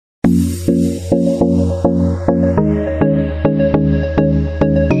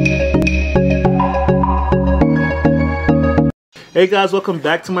Hey guys, welcome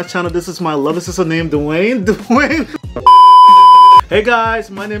back to my channel. This is my lovely sister named Dwayne. Hey guys,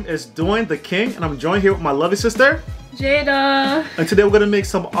 my name is Dwayne the King, and I'm joined here with my lovely sister Jada. And today we're gonna make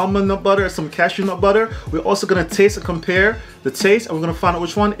some almond nut butter and some cashew nut butter. We're also gonna taste and compare the taste, and we're gonna find out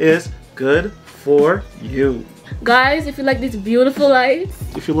which one is good for you. Guys, if you like these beautiful lights,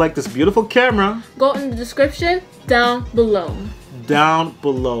 if you like this beautiful camera, go in the description down below.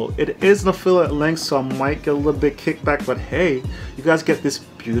 It is an affiliate link, so I might get a little bit kickback, but hey, you guys get these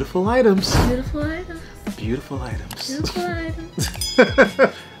beautiful items. Beautiful items. Beautiful items. Beautiful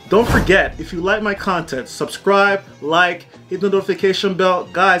items. Don't forget, if you like my content, subscribe, like, hit the notification bell.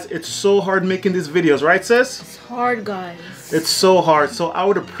 Guys, it's so hard making these videos, right sis? It's hard, guys. It's so hard, so I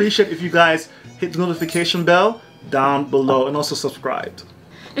would appreciate if you guys hit the notification bell down below and also subscribe.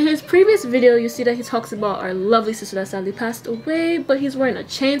 In his previous video, you see that he talks about our lovely sister that sadly passed away, but he's wearing a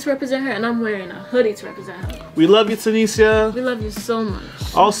chain to represent her, and I'm wearing a hoodie to represent her. We love you, Tanisha. We love you so much.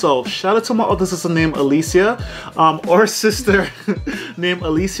 Also, shout out to my other sister named Alicia, or sister named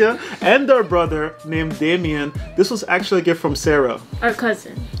Alicia, and our brother named Damien. This was actually a gift from Sarah. Our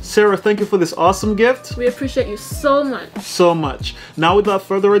cousin. Sarah, thank you for this awesome gift. We appreciate you so much. So much. Now, without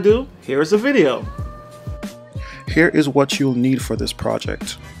further ado, here's the video. Here is what you'll need for this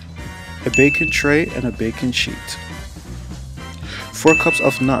project: a baking tray and a baking sheet, 4 cups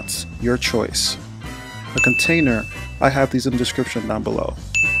of nuts, your choice, a container, I have these in the description down below,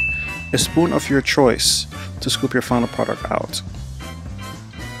 a spoon of your choice to scoop your final product out,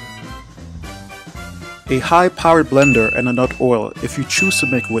 a high-powered blender and a nut oil. If you choose to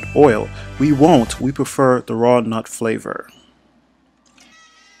make it with oil, we won't, we prefer the raw nut flavor.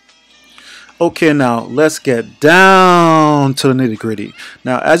 Okay, now let's get down to the nitty-gritty.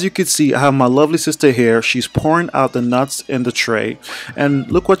 Now, as you can see, I have my lovely sister here. She's pouring out the nuts in the tray, and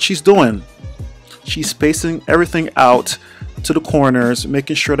look what she's doing. She's spacing everything out to the corners,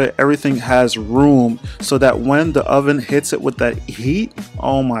 making sure that everything has room so that when the oven hits it with that heat,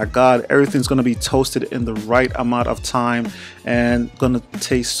 oh my god, everything's going to be toasted in the right amount of time and going to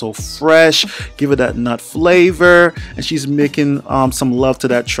taste so fresh, give it that nut flavor. And she's making some love to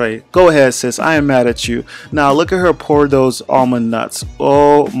that tray. Go ahead, sis, I am mad at you. Now look at her pour those almond nuts.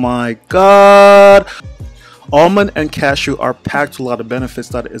 Oh my god. Almond and cashew are packed with a lot of benefits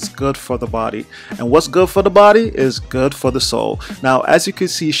that is good for the body. And what's good for the body is good for the soul. Now, as you can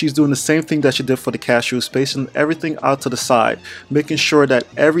see, she's doing the same thing that she did for the cashew, spacing everything out to the side, making sure that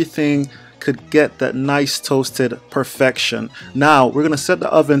everything could get that nice toasted perfection. Now, we're going to set the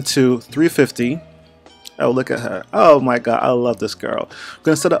oven to 350. Oh, look at her. Oh my god, I love this girl. We're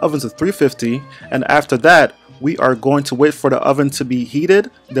going to set the oven to 350, and after that, we are going to wait for the oven to be heated.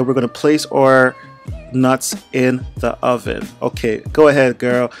 Then we're going to place our nuts in the oven. Okay, go ahead,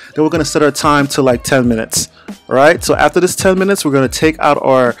 girl. Then we're gonna set our time to like 10 minutes. All right, so after this 10 minutes, we're gonna take out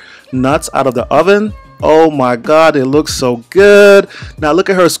our nuts out of the oven. Oh my god, it looks so good. Now look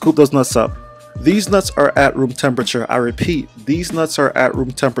at her scoop those nuts up. These nuts are at room temperature. I repeat, these nuts are at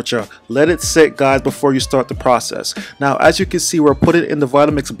room temperature. Let it sit, guys, before you start the process. Now, as you can see, we're putting it in the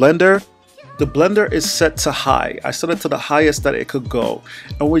Vitamix blender. The blender is set to high. I set it to the highest that it could go.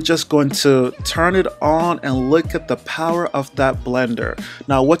 And we're just going to turn it on and look at the power of that blender.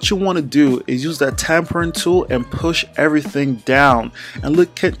 Now what you want to do is use that tampering tool and push everything down. And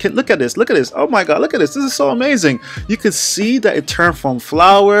look at this. Look at this. Oh my god, look at this. This is so amazing. You can see that it turned from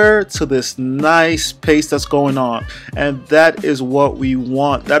flour to this nice paste that's going on. And that is what we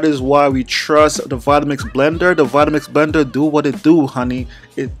want. That is why we trust the Vitamix blender. The Vitamix blender do what it do, honey.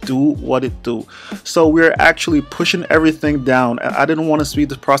 It do what it do. So we're actually pushing everything down. I didn't want to speed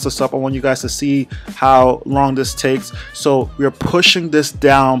the process up. I want you guys to see how long this takes. So we're pushing this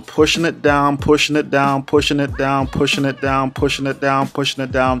down, pushing it down, pushing it down, pushing it down, pushing it down, pushing it down, pushing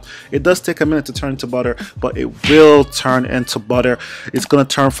it down. It does take a minute to turn into butter, but it will turn into butter. It's gonna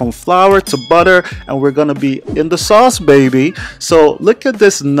turn from flour to butter, and we're gonna be in the sauce, baby. So look at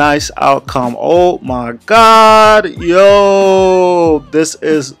this nice outcome. Oh my god, yo, this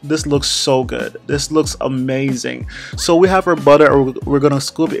looks so good. This looks amazing. So we have our butter, and we're gonna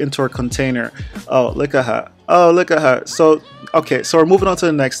scoop it into our container. Oh, look at her. Oh, look at her. So okay, so we're moving on to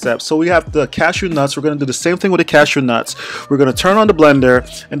the next step. So we have the cashew nuts. We're gonna do the same thing with the cashew nuts. We're gonna turn on the blender,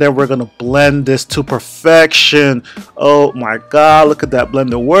 and then we're gonna blend this to perfection. Oh my god, look at that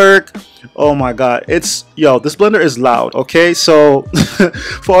blender work. Oh my god, this blender is loud. Okay, so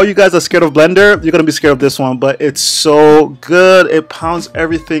for all you guys that are scared of blender, you're gonna be scared of this one, but it's so good. It pounds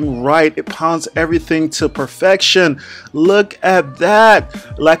everything right. It pounds everything to perfection. Look at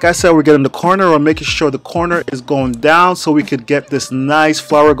that. Like I said, we're getting the corner. We're making sure the corner is going down so we could get this nice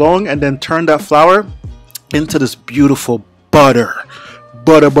flour going, and then turn that flour into this beautiful butter.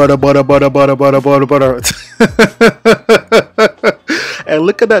 Butter, butter, butter, butter, butter, butter, butter, butter. And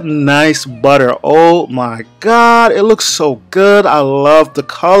look at that nice butter. Oh my God, it looks so good. I love the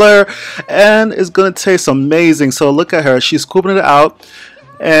color and it's gonna taste amazing. So look at her, she's scooping it out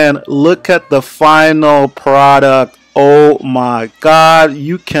and look at the final product. Oh my God,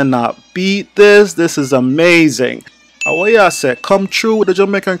 you cannot beat this. This is amazing. What y'all said, come true with the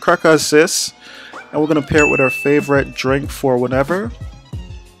Jamaican cracker, sis. And we're gonna pair it with our favorite drink for whenever.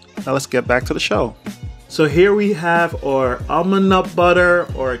 Now let's get back to the show. So here we have our almond nut butter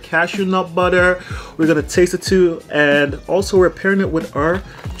or cashew nut butter. We're gonna taste it too, and also we're pairing it with our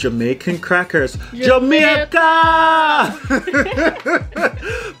Jamaican crackers. Jamaica!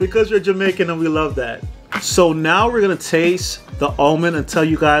 Because we're Jamaican and we love that. So now we're gonna taste the almond and tell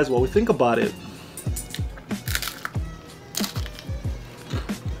you guys what we think about it.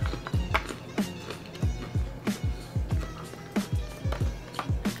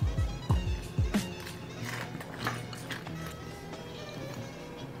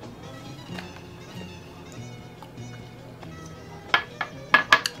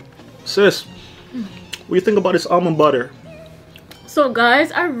 Sis, what do you think about this almond butter? So guys,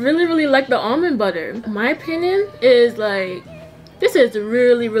 I really like the almond butter. My opinion is like, this is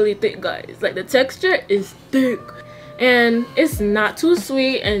really thick, guys. Like the texture is thick and it's not too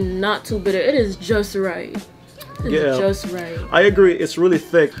sweet and not too bitter. It is just right. It's just right. I agree, it's really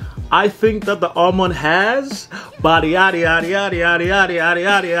thick. I think that the almond has body yaddy yaddy yaddy yaddy yaddy yaddy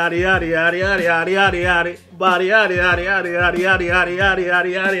yaddy yaddy yaddy yaddy yaddy yaddy yaddy body yaddy yaddy yaddy yaddy yaddy yaddy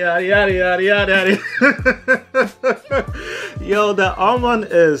yaddy yaddy yaddy yaddy yaddy yaddy. Yo, the almond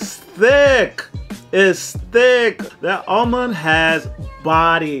is thick. It's thick. That almond has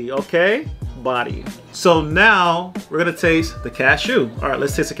body, okay? Body. So now we're gonna taste the cashew. All right,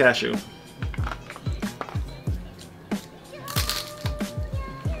 let's taste the cashew.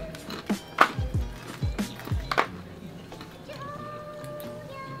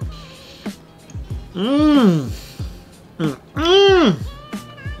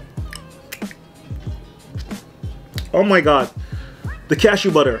 Oh my God, the cashew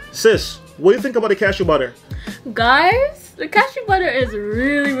butter. Sis, what do you think about the cashew butter? Guys, the cashew butter is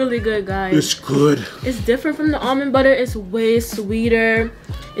really good, guys. It's good. It's different from the almond butter. It's way sweeter.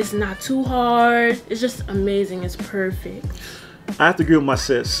 It's not too hard. It's just amazing. It's perfect. I have to agree with my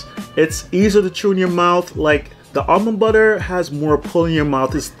sis. It's easier to chew in your mouth. Like, the almond butter has more pull in your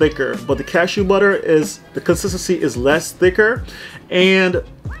mouth, it's thicker, but the cashew butter the consistency is less thicker and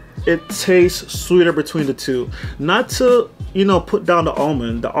it tastes sweeter between the two. Not to, you know, put down the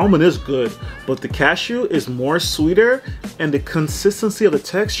almond is good, but the cashew is more sweeter and the consistency of the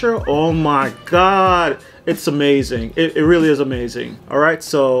texture, oh my God, it's amazing. It really is amazing. All right,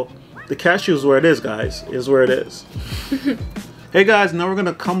 so the cashew is where it is, guys, is where it is. Hey guys, now we're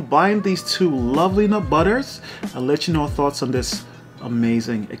gonna combine these two lovely nut butters and let you know our thoughts on this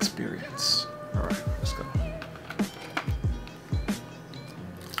amazing experience. All right, let's go.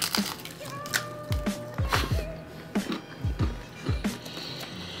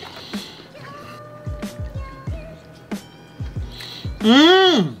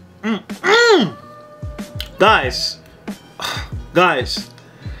 Guys.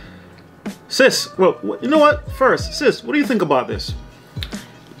 Sis, well, you know what? First, sis, what do you think about this?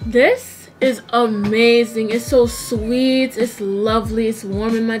 This is amazing. It's so sweet. It's lovely. It's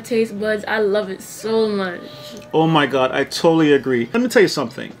warm in my taste buds. I love it so much. Oh my God, I totally agree. Let me tell you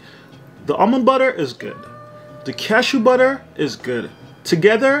something. The almond butter is good. The cashew butter is good.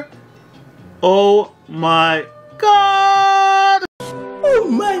 Together, oh my God! Oh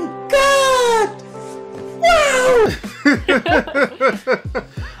my God! Wow!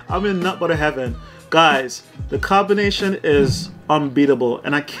 I'm in nut butter heaven. Guys, the combination is unbeatable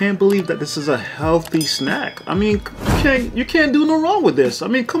and I can't believe that this is a healthy snack. I mean, you can't do no wrong with this. I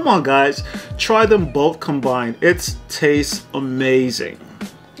mean, come on guys, try them both combined. It tastes amazing.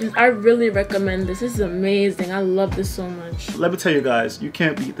 I really recommend this. This is amazing. I love this so much. Let me tell you guys, you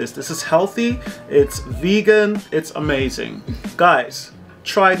can't beat this. This is healthy, it's vegan, it's amazing. Guys,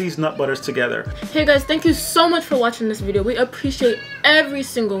 try these nut butters together. Hey guys, thank you so much for watching this video. We appreciate every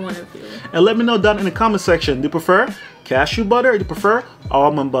single one of you. And let me know down in the comment section, do you prefer cashew butter or do you prefer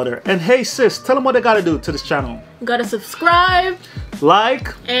almond butter? And hey sis, tell them what they gotta do to this channel. You gotta subscribe,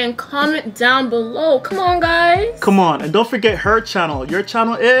 like, and comment down below. Come on guys. Come on, and don't forget her channel. Your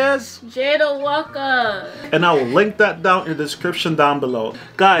channel is Jada Walker. And I will link that down in the description down below.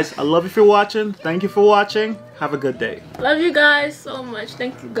 Guys, I love you for watching. Thank you for watching. Have a good day. Love you guys so much.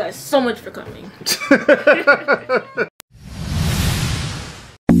 Thank you guys so much for coming.